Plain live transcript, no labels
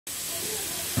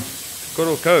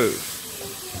Coral Cove.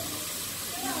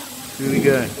 Here we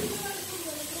go.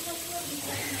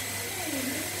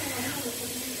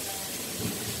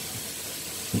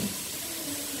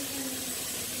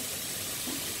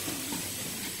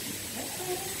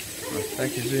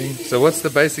 Packaging. So what's the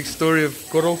basic story of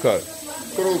Coral Cove?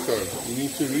 Coral Cove. You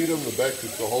need to read on the back.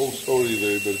 It's the whole story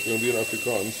there, but it's going to be in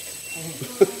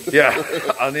Afrikaans. Yeah,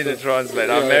 I'll need to translate.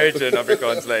 I'm married to an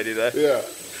Afrikaans lady though. Yeah.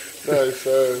 No,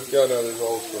 so, yeah, no, there's a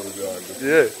whole story behind it.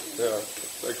 Yeah.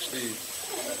 Yeah. Actually,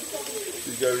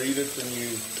 you go read it and you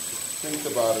think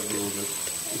about it a little bit.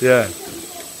 Yeah.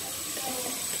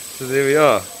 So there we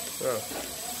are. Yeah.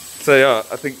 So yeah,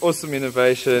 I think awesome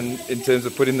innovation in terms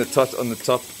of putting the tot on the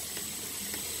top.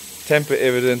 Tamper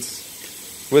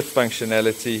evidence with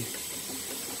functionality.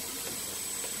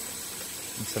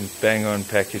 And some bang on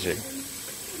packaging.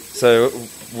 So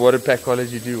what did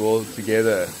Packology do all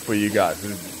together for you guys?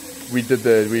 We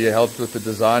helped with the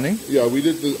designing. Yeah, we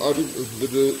did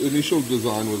the initial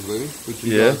design was there, but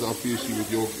you guys obviously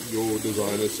with your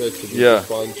designer sets and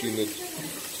fine tune it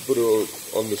to put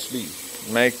it on the sleeve.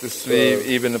 Make the sleeve,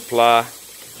 even apply.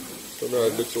 So no,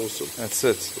 it looks awesome. That's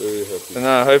it. Very happy. So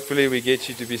now hopefully we get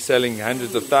you to be selling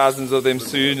hundreds of thousands of them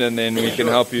soon, and then we can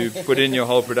help you put in your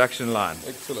whole production line.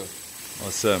 Excellent.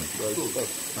 Awesome. Great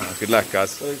stuff. Good luck,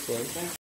 guys. Thanks, man.